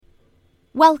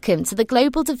Welcome to the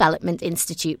Global Development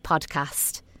Institute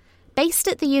podcast. Based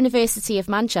at the University of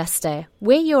Manchester,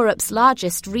 we're Europe's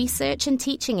largest research and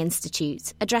teaching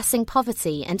institute addressing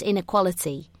poverty and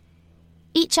inequality.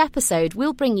 Each episode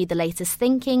will bring you the latest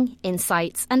thinking,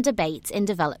 insights and debate in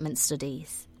development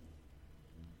studies.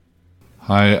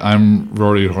 Hi, I'm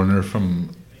Rory Horner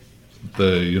from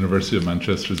the University of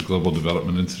Manchester's Global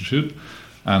Development Institute,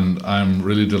 and I'm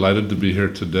really delighted to be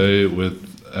here today with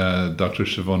Dr.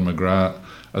 Siobhan McGrath,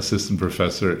 Assistant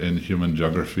Professor in Human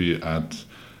Geography at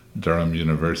Durham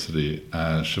University.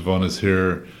 Siobhan is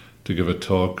here to give a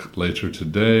talk later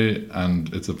today,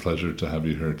 and it's a pleasure to have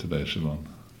you here today, Siobhan.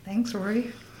 Thanks,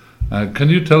 Rory. Can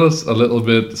you tell us a little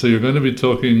bit, so you're going to be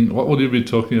talking, what will you be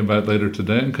talking about later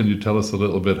today, and can you tell us a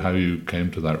little bit how you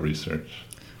came to that research?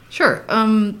 Sure.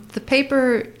 The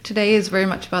paper today is very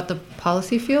much about the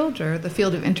policy field, or the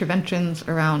field of interventions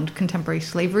around contemporary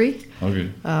slavery,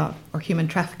 Okay. Or human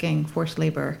trafficking, forced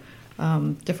labor,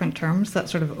 different terms that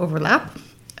sort of overlap.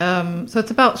 So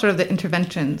it's about sort of the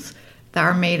interventions that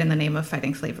are made in the name of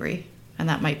fighting slavery. And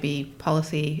that might be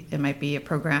policy, it might be a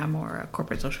program or a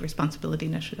corporate social responsibility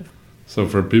initiative. So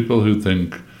for people who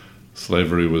think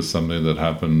slavery was something that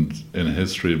happened in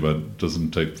history but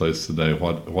doesn't take place today,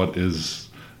 what is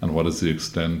the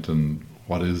extent and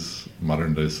what is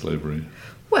modern day slavery?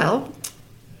 Well,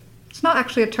 it's not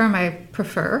actually a term I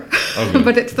prefer, Okay.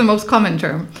 but it's the most common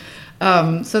term.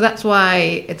 So that's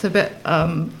why it's a bit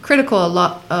critical. A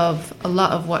lot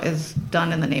of what is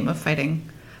done in the name of fighting,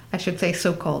 I should say,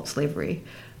 so-called slavery.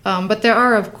 But there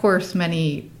are, of course,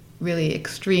 many really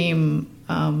extreme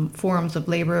forms of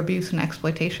labor abuse and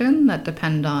exploitation that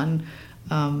depend on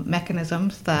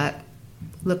mechanisms that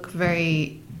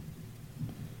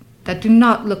do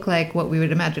not look like what we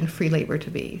would imagine free labor to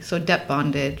be. So debt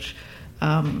bondage,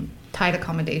 tied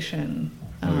accommodation,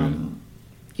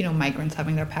 migrants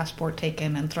having their passport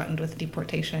taken and threatened with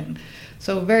deportation.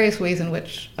 So various ways in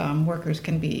which workers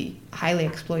can be highly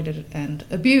exploited and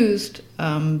abused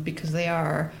because they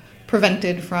are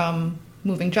prevented from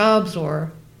moving jobs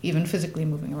or even physically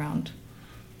moving around.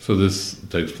 So this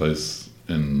takes place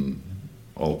in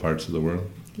all parts of the world?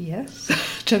 Yes,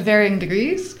 to varying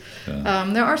degrees.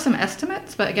 Yeah. There are some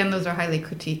estimates, but again, those are highly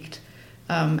critiqued.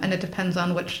 And it depends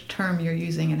on which term you're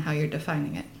using and how you're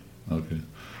defining it. Okay.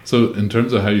 So in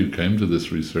terms of how you came to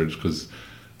this research, because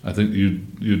I think you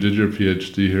did your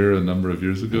PhD here a number of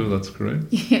years ago, that's correct?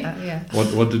 Yeah.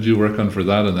 What did you work on for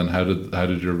that, and then how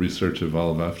did your research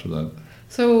evolve after that?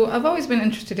 So I've always been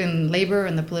interested in labor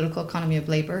and the political economy of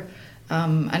labor.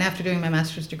 And after doing my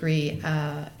master's degree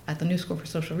at the New School for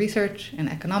Social Research in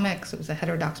economics, it was a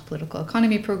heterodox political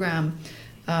economy program,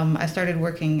 I started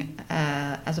working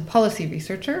as a policy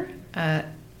researcher at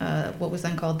what was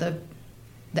then called the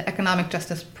Economic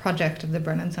Justice Project of the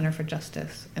Brennan Center for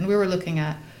Justice. And we were looking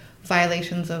at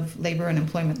violations of labor and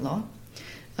employment law.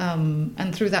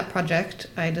 And through that project,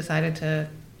 I decided to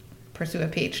pursue a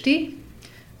PhD.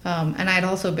 And I had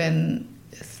also been,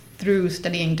 through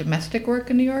studying domestic work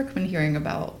in New York, been hearing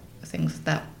about things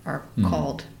that are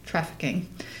called trafficking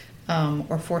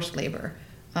or forced labor.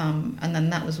 And then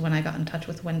that was when I got in touch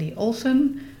with Wendy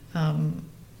Olson,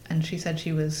 and she said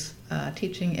she was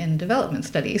teaching in development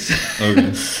studies.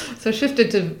 Okay. So shifted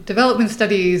to development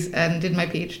studies and did my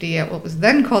PhD at what was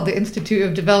then called the Institute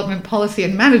of Development Policy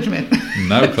and Management.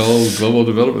 Now called Global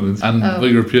Development. And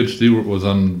your PhD was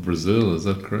on Brazil, is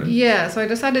that correct? Yeah, so I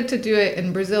decided to do it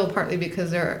in Brazil partly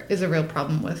because there is a real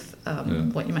problem with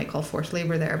what you might call forced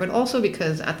labor there, but also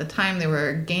because at the time they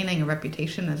were gaining a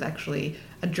reputation as actually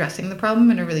addressing the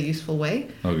problem in a really useful way.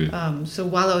 Okay. So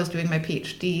while I was doing my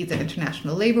PhD, the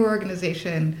International Labor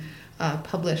Organization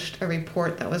published a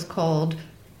report that was called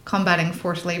Combating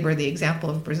Forced Labor, the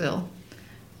Example of Brazil.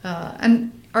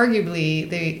 And arguably,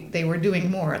 they were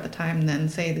doing more at the time than,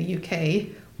 say, the UK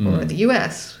or the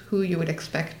US, who you would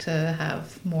expect to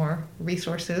have more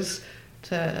resources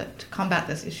to combat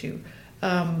this issue.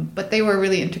 But they were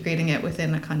really integrating it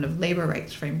within a kind of labor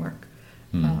rights framework.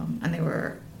 And they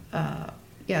were,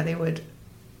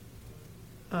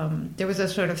 there is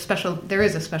a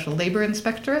special labor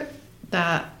inspectorate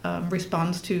that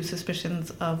responds to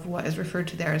suspicions of what is referred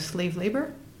to there as slave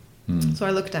labor. So I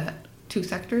looked at two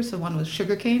sectors. So one was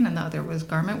sugarcane and the other was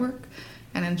garment work.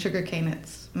 And in sugarcane,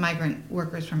 it's migrant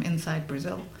workers from inside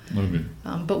Brazil. Okay.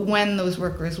 But when those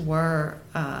workers were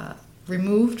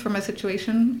removed from a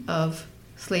situation of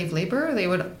slave labor, they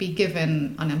would be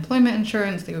given unemployment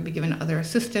insurance, they would be given other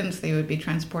assistance, they would be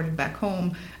transported back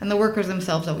home, and the workers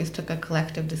themselves always took a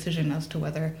collective decision as to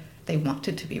whether they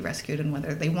wanted to be rescued and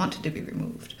whether they wanted to be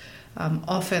removed.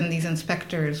 often these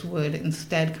inspectors would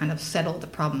instead kind of settle the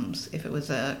problems. If it was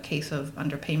a case of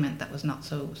underpayment that was not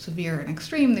so severe and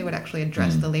extreme, they would actually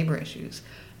address the labor issues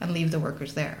and leave the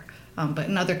workers there. But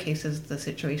in other cases, the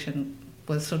situation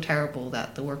was so terrible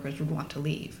that the workers would want to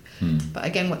leave. But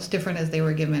again, what's different is they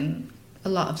were given a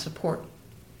lot of support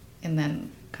in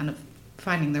then kind of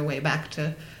finding their way back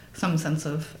to some sense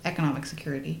of economic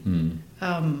security.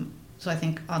 So I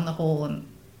think on the whole, and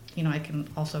I can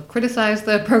also criticize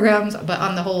the programs, but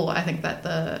on the whole, I think that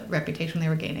the reputation they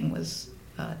were gaining was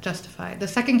justified. The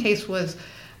second case was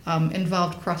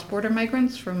involved cross-border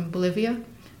migrants from Bolivia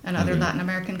and other Latin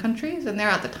American countries, and there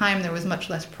at the time there was much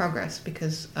less progress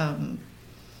because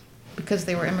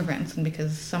they were immigrants and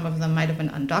because some of them might have been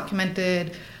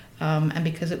undocumented, and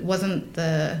because it wasn't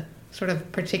the sort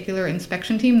of particular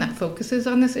inspection team that focuses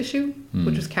on this issue,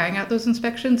 which was carrying out those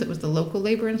inspections. It was the local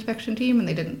labor inspection team, and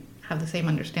they didn't have the same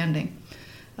understanding.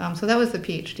 So that was the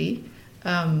PhD.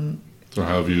 So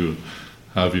how have you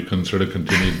sort of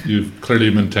continued? You've clearly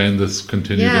maintained this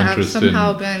continued interest in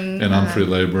unfree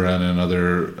labor and in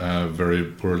other very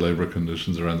poor labor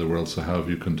conditions around the world. So how have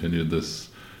you continued this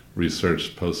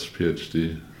research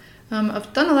post-PhD?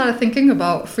 I've done a lot of thinking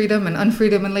about freedom and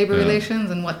unfreedom in labor relations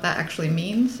and what that actually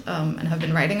means, and have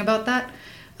been writing about that.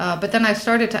 But then I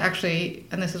started to actually,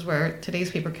 and this is where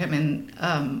today's paper came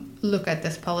in, look at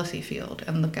this policy field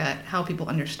and look at how people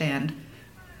understand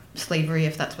slavery,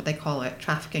 if that's what they call it,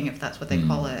 trafficking, if that's what they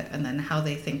call it, and then how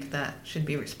they think that should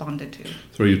be responded to.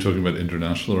 So are you talking about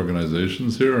international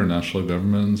organizations here, or national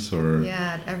governments, or?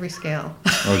 Yeah, at every scale.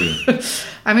 Okay.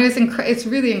 I mean, it's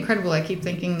really incredible. I keep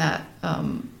thinking that,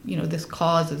 this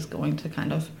cause is going to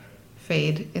kind of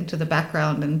fade into the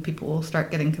background and people will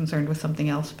start getting concerned with something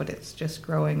else, but it's just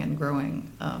growing and growing.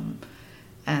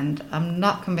 And I'm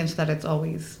not convinced that it's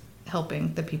always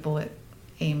helping the people it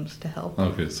aims to help.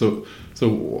 Okay, so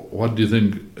what do you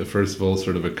think, first of all,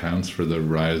 sort of accounts for the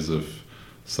rise of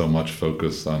so much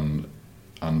focus on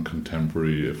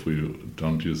contemporary, if we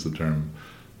don't use the term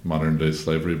modern day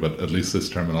slavery, but at least this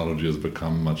terminology has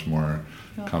become much more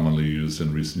commonly used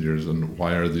in recent years, and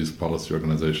why are these policy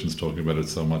organizations talking about it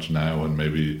so much now, and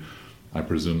maybe I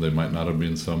presume they might not have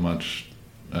been so much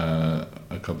a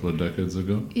couple of decades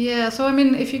ago? Yeah, so I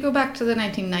mean, if you go back to the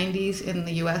 1990s in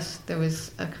the US, there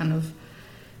was a kind of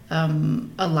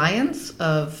alliance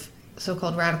of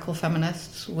so-called radical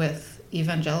feminists with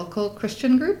evangelical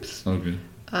Christian groups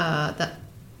that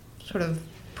sort of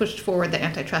pushed forward the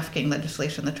anti-trafficking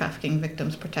legislation, the Trafficking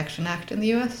Victims Protection Act in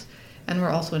the US, and were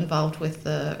also involved with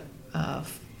the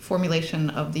formulation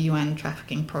of the UN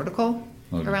Trafficking Protocol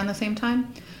around the same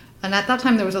time. And at that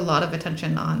time, there was a lot of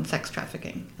attention on sex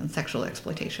trafficking and sexual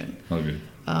exploitation.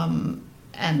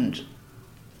 And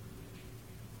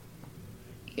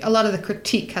a lot of the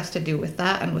critique has to do with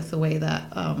that and with the way that,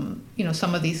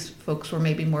 some of these folks were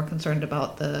maybe more concerned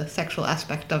about the sexual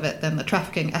aspect of it than the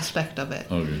trafficking aspect of it.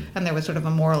 And there was sort of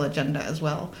a moral agenda as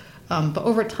well. But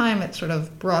over time, it sort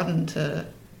of broadened to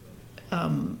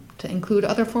include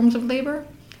other forms of labor.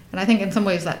 And I think in some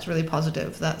ways that's really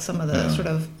positive, that some of the sort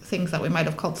of things that we might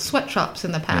have called sweatshops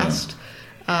in the past,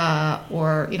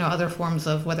 or, other forms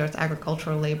of, whether it's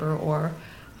agricultural labor or,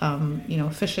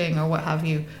 fishing or what have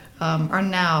you, are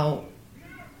now,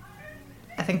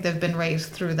 I think they've been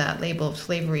raised through that label of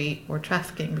slavery or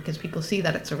trafficking because people see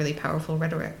that it's a really powerful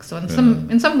rhetoric. So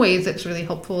in some ways it's really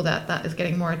helpful that is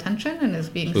getting more attention and is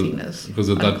being seen as... Because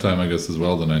at that time, I guess as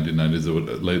well, the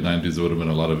 1990s, late 90s, there would have been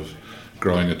a lot of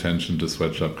growing attention to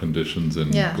sweatshop conditions in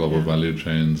global value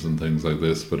chains and things like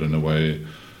this, but in a way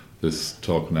this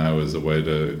talk now is a way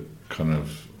to kind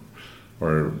of,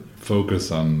 or focus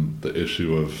on the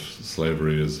issue of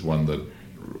slavery is one that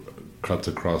cuts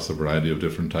across a variety of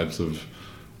different types of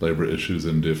labor issues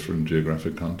in different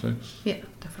geographic contexts. Yeah,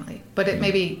 definitely. But it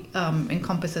maybe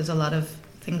encompasses a lot of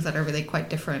things that are really quite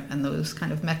different, and those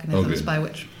kind of mechanisms by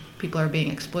which people are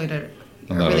being exploited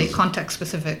are really context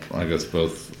specific. I guess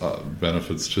both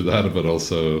benefits to that, but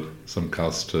also some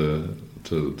cost to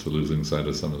losing sight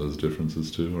of some of those differences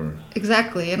too. Or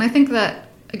exactly, and I think that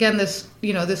again, this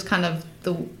kind of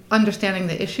the understanding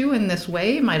the issue in this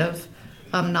way might have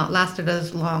not lasted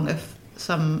as long if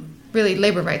some really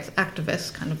labor rights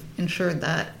activists kind of ensured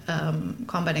that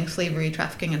combating slavery,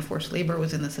 trafficking, and forced labor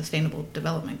was in the Sustainable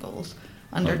Development Goals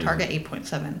under Target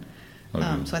 8.7.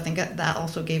 So I think that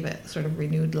also gave it sort of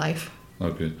renewed life.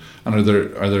 Okay. And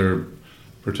are there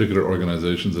particular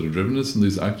organizations that have driven this? And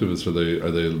these activists,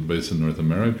 are they based in North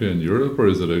America and Europe, or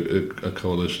is it a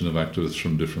coalition of activists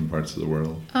from different parts of the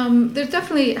world? There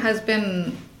definitely has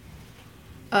been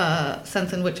a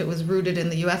sense in which it was rooted in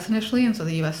the U.S. initially, and so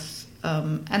the U.S.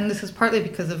 And this is partly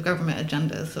because of government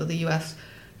agendas. So the U.S.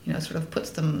 sort of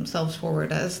puts themselves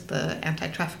forward as the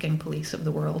anti-trafficking police of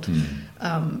the world.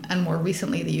 And more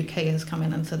recently, the UK has come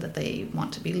in and said that they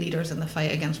want to be leaders in the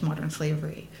fight against modern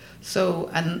slavery. So,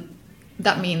 and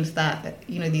that means that,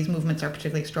 these movements are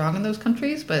particularly strong in those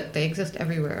countries, but they exist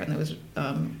everywhere. And there was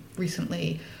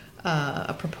recently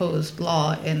a proposed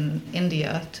law in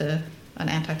India to an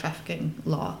anti-trafficking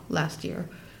law last year.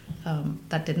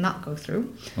 That did not go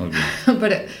through. Okay.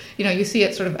 But, you see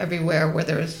it sort of everywhere where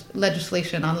there's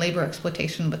legislation on labor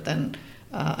exploitation, but then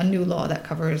a new law that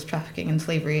covers trafficking and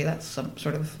slavery, that's some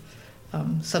sort of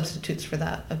substitutes for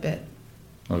that a bit.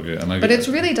 Okay, but it's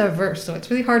really diverse, so it's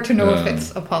really hard to know if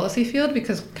it's a policy field,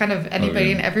 because kind of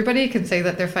anybody and everybody can say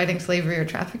that they're fighting slavery or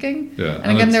trafficking. Yeah,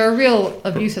 and again, there are real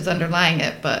abuses underlying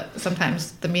it, but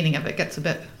sometimes the meaning of it gets a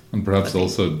bit... And perhaps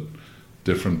also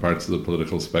different parts of the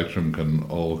political spectrum can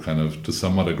all kind of, to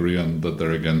somewhat agree on that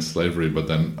they're against slavery, but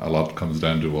then a lot comes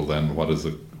down to, well, then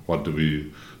what do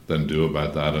we then do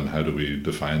about that, and how do we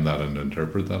define that and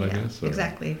interpret that, I guess? Or?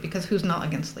 Exactly, because who's not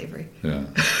against slavery? Yeah.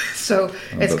 So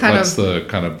it's that's the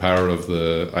kind of power of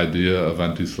the idea of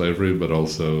anti-slavery, but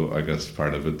also, I guess,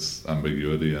 part of its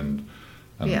ambiguity and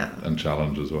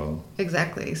challenge as well.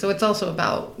 Exactly. So it's also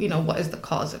about, what is the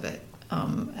cause of it?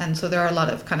 And so there are a lot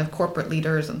of kind of corporate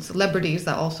leaders and celebrities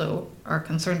that also are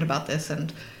concerned about this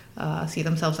and see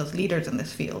themselves as leaders in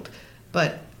this field.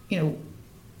 But,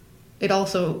 it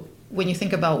also, when you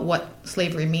think about what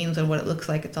slavery means and what it looks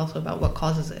like, it's also about what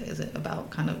causes it.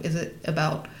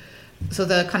 So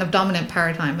the kind of dominant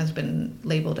paradigm has been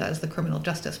labeled as the criminal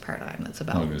justice paradigm. That's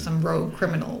about some rogue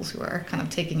criminals who are kind of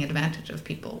taking advantage of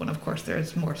people, when of course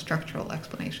there's more structural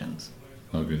explanations.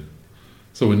 Okay.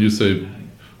 So when you say,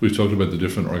 we've talked about the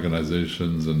different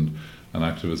organizations and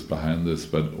activists behind this,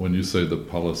 but when you say the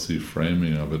policy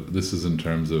framing of it, this is in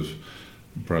terms of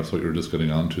perhaps what you're just getting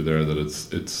onto there, that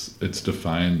it's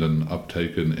defined and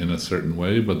uptaken in a certain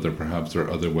way, but there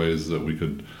are other ways that we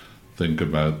could think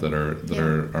about that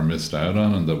are missed out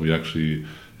on, and that we actually,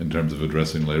 in terms of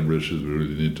addressing labor issues, we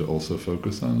really need to also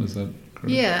focus on. Is that correct?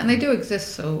 Yeah, and they do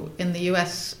exist. So in the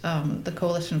US, the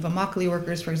Coalition of Immokalee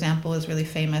Workers, for example, is really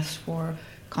famous for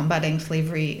combating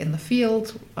slavery in the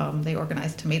field. They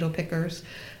organize tomato pickers,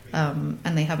 and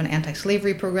they have an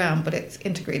anti-slavery program, but it's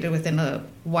integrated within a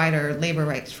wider labor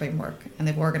rights framework. And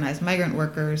they've organized migrant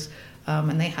workers,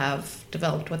 and they have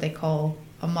developed what they call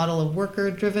a model of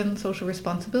worker-driven social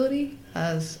responsibility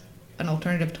as an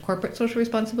alternative to corporate social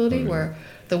responsibility, where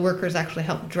the workers actually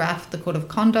help draft the code of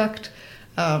conduct,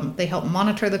 they help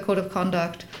monitor the code of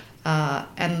conduct,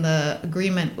 and the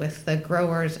agreement with the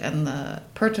growers and the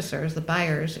purchasers, the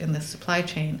buyers in the supply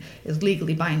chain, is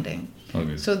legally binding.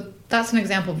 Okay. So that's an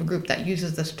example of a group that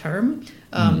uses this term.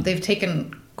 They've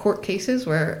taken court cases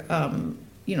where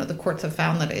the courts have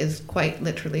found that it is quite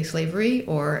literally slavery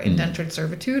or indentured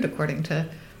servitude, according to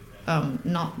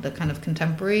not the kind of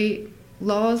contemporary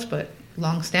laws, but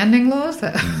long-standing laws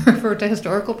that refer to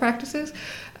historical practices.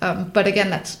 But again,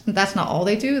 that's not all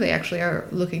they do. They actually are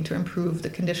looking to improve the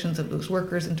conditions of those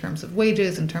workers in terms of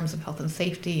wages, in terms of health and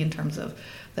safety, in terms of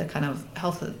the kind of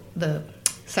the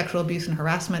sexual abuse and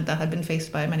harassment that had been faced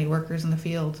by many workers in the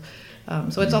field.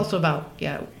 So it's also about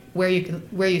where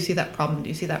you see that problem. Do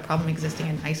you see that problem existing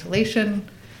in isolation,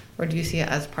 or do you see it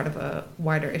as part of a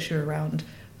wider issue around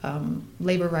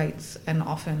labor rights and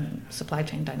often supply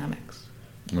chain dynamics?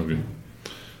 Okay.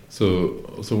 So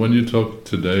when you talk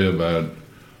today about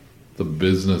the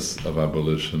business of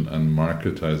abolition and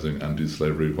marketizing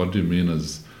anti-slavery, what do you mean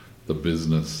as the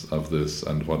business of this,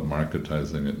 and what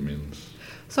marketizing it means?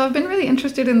 So I've been really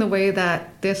interested in the way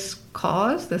that this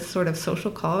cause, this sort of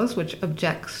social cause, which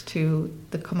objects to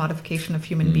the commodification of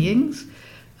human beings,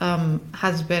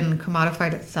 has been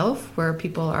commodified itself, where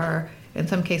people are, in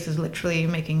some cases, literally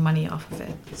making money off of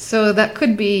it. So that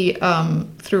could be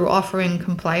through offering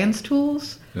compliance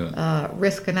tools,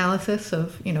 risk analysis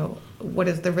of, what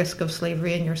is the risk of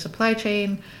slavery in your supply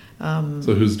chain.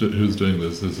 So who's doing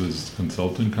this? This is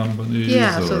consulting companies?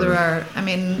 Yeah, so there are,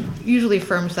 usually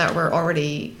firms that were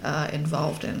already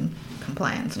involved in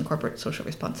compliance and corporate social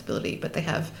responsibility, but they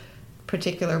have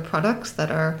particular products that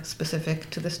are specific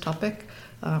to this topic,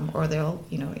 or they'll,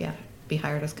 be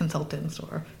hired as consultants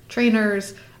or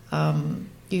trainers.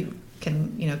 You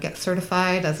can, get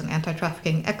certified as an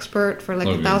anti-trafficking expert for like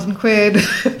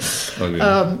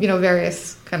 £1,000.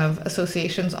 Various kind of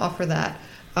associations offer that.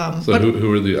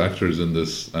 Who are the actors in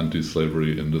this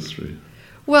anti-slavery industry?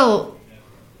 Well,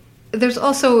 there's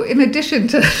also, in addition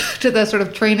to the sort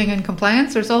of training and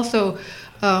compliance, there's also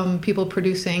people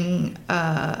producing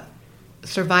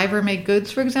survivor-made goods,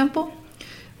 for example,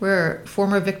 where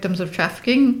former victims of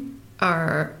trafficking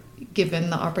are, given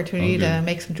the opportunity to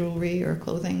make some jewelry or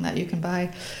clothing that you can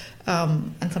buy.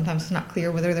 And sometimes it's not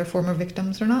clear whether they're former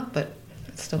victims or not, but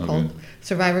it's still called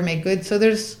survivor made goods. So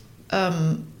there's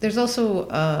also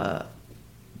a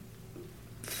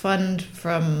fund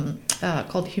from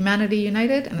called Humanity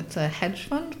United, and it's a hedge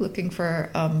fund looking for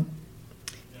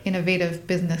innovative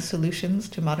business solutions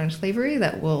to modern slavery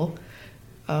that will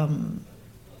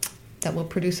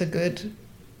produce a good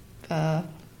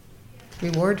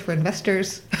reward for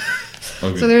investors.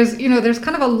 So there's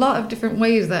kind of a lot of different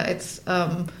ways that it's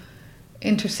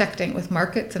intersecting with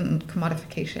markets and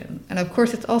commodification. And of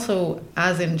course, it's also,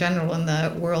 as in general in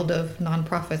the world of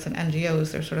nonprofits and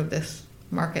NGOs, there's sort of this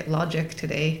market logic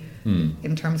today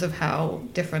in terms of how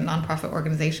different nonprofit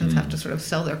organizations have to sort of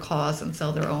sell their cause and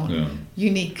sell their own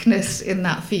uniqueness in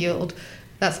that field.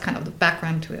 That's kind of the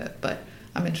background to it. But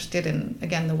I'm interested in,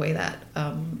 again, the way that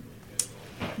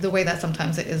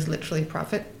sometimes it is literally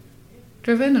profit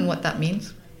driven and what that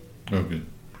means. Okay.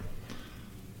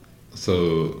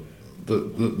 So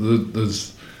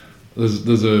there's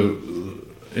a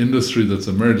industry that's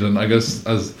emerged, and I guess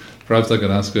as perhaps I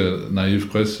can ask a naive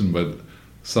question, but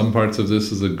some parts of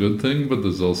this is a good thing, but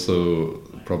there's also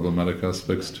problematic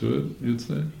aspects to it, you'd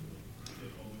say?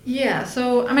 Yeah,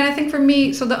 so I mean, I think for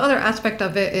me, so the other aspect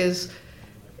of it is,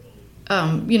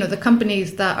 the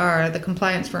companies that are the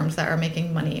compliance firms that are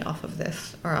making money off of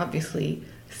this are obviously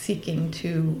seeking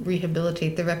to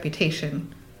rehabilitate the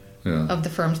reputation of the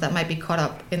firms that might be caught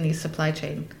up in these supply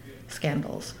chain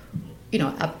scandals.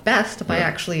 At best, by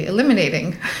actually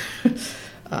eliminating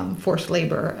forced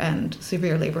labor and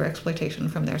severe labor exploitation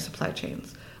from their supply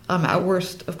chains. At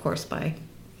worst, of course, by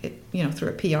through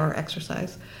a PR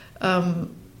exercise.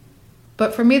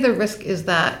 But for me, the risk is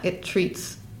that it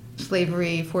treats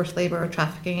slavery, forced labor,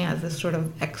 trafficking as this sort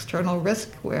of external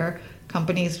risk where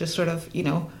companies just sort of,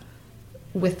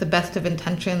 with the best of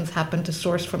intentions happen to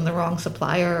source from the wrong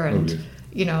supplier and,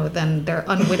 then they're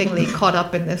unwittingly caught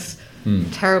up in this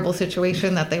terrible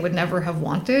situation that they would never have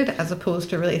wanted, as opposed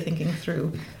to really thinking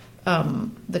through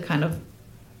the kind of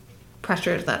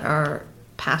pressures that are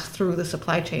passed through the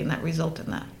supply chain that result in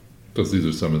that. Because these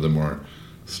are some of the more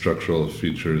structural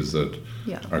features that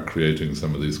are creating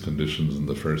some of these conditions in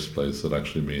the first place that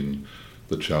actually mean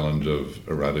the challenge of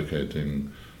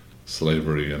eradicating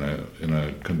slavery in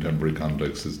a contemporary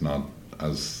context is not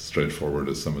as straightforward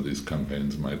as some of these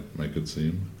campaigns might make it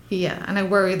seem. Yeah, and I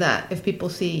worry that if people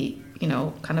see,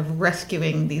 kind of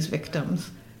rescuing these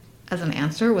victims as an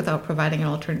answer without providing an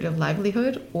alternative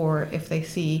livelihood, or if they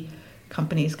see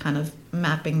companies kind of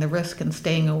mapping the risk and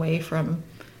staying away from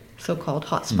so-called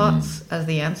hotspots as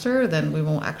the answer, then we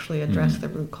won't actually address the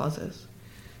root causes.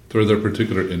 So are there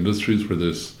particular industries where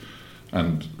this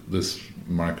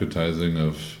marketizing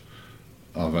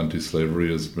of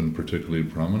anti-slavery has been particularly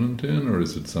prominent in, or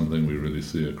is it something we really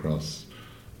see across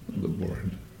the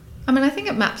board? I mean, I think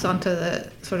it maps onto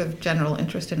the sort of general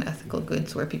interest in ethical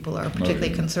goods where people are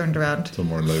particularly concerned around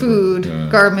food,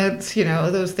 garments,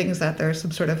 those things that there's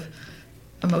some sort of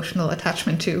emotional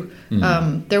attachment to.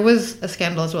 There was a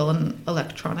scandal as well in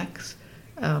electronics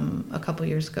a couple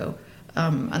years ago,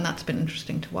 and that's been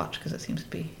interesting to watch because it seems to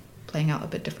be playing out a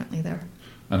bit differently there.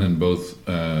 And in both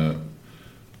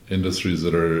industries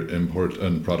that are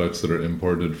products that are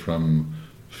imported from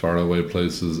faraway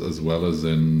places as well as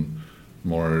in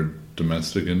more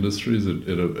domestic industries,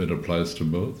 it applies to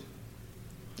both?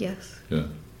 Yes. Yeah,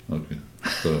 okay.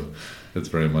 So it's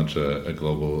very much a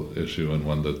global issue and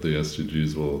one that the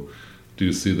SDGs will... Do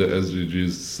you see the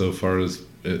SDGs so far as...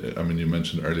 I mean, you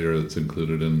mentioned earlier it's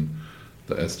included in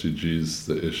the SDGs,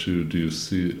 the issue. Do you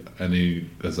see any...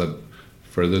 Has that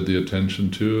furthered the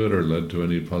attention to it or led to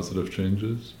any positive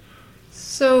changes?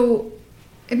 So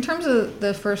in terms of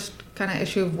the first kind of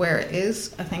issue of where it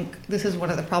is, I think this is one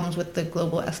of the problems with the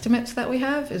global estimates that we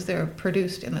have, is they're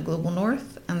produced in the global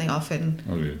north, and they often,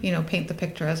 paint the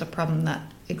picture as a problem that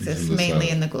exists mainly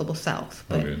in the global south.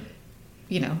 But,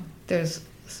 there's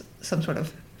some sort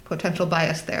of potential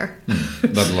bias there.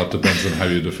 That a lot depends on how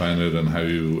you define it and how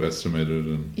you estimate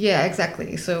it. Yeah,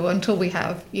 exactly. So until we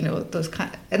have, those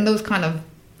kind of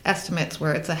estimates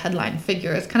where it's a headline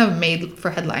figure, it's kind of made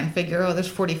for headline figure. Oh, there's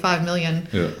 45 million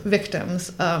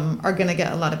victims are going to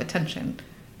get a lot of attention,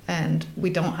 and we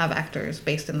don't have actors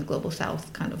based in the global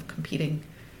south kind of competing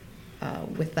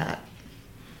with that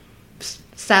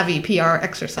savvy PR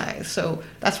exercise. So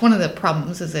that's one of the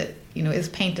problems, is it is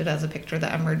painted as a picture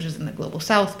that emerges in the global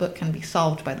south but can be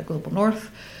solved by the global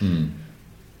north. And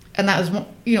that is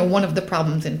one of the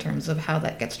problems in terms of how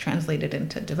that gets translated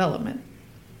into development.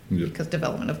 Because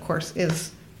development, of course,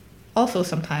 is also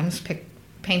sometimes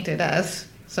painted as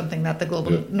something that the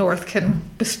global north can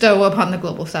bestow upon the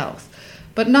global south.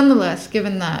 But nonetheless,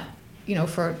 given that,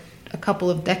 for a couple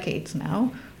of decades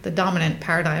now, the dominant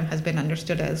paradigm has been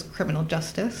understood as criminal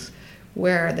justice,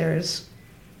 where there's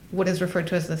what is referred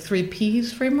to as the 3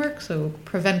 Ps framework, so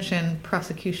prevention,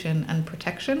 prosecution, and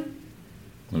protection,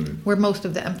 where most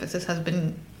of the emphasis has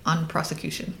been on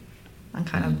prosecution, on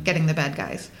kind of getting the bad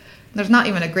guys. There's not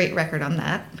even a great record on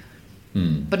that,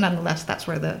 but nonetheless, that's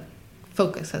where the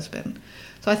focus has been.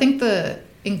 So I think the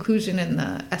inclusion in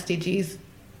the SDGs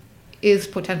is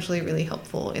potentially really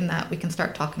helpful in that we can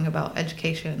start talking about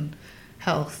education,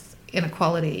 health,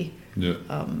 inequality,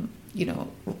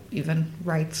 even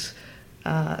rights.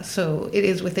 So it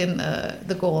is within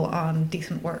the goal on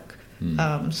decent work.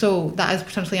 So that is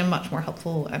potentially a much more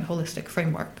helpful and holistic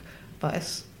framework, but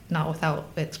it's not without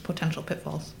its potential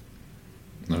pitfalls.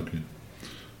 Okay.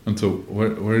 And so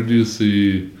where do you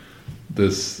see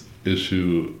this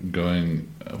issue going?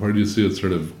 Where do you see its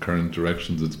sort of current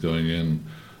directions it's going in,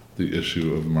 the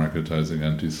issue of marketizing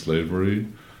anti-slavery?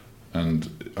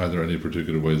 And are there any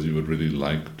particular ways you would really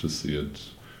like to see it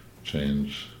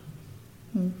change?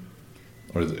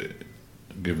 Or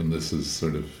given this is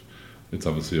sort of, it's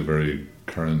obviously a very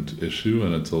current issue,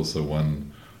 and it's also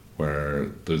one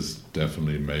where there's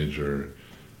definitely major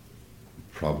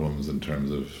problems in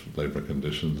terms of labour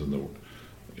conditions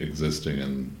existing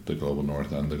in the global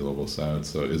north and the global south.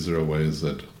 So is there a ways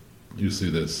that you see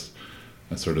this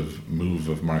a sort of move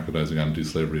of marketizing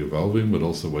anti-slavery evolving, but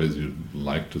also ways you'd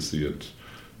like to see it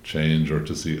change or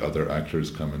to see other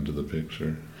actors come into the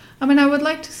picture? I mean, I would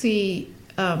like to see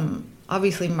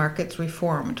obviously markets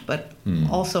reformed, but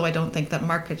also I don't think that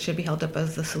markets should be held up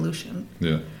as the solution.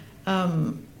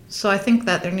 So I think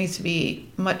that there needs to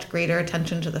be much greater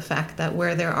attention to the fact that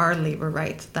where there are labor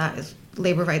rights, that is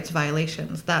labor rights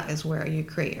violations, that is where you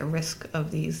create a risk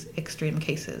of these extreme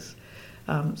cases.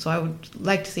 So I would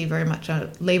like to see very much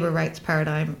a labor rights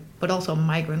paradigm, but also a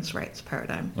migrants' rights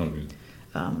paradigm.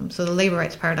 Okay. So the labor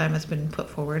rights paradigm has been put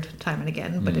forward time and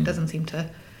again, but it doesn't seem to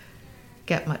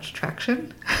get much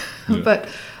traction. But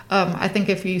I think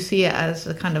if you see it as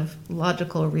a kind of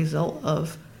logical result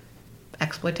of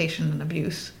exploitation and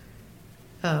abuse,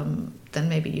 then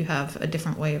maybe you have a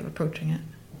different way of approaching it.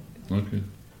 Okay.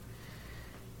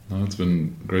 No, it's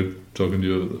been great talking to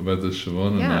you about this,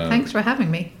 Siobhan. Yeah, thanks for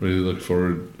having me. Really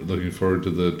looking forward to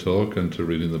the talk and to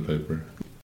reading the paper.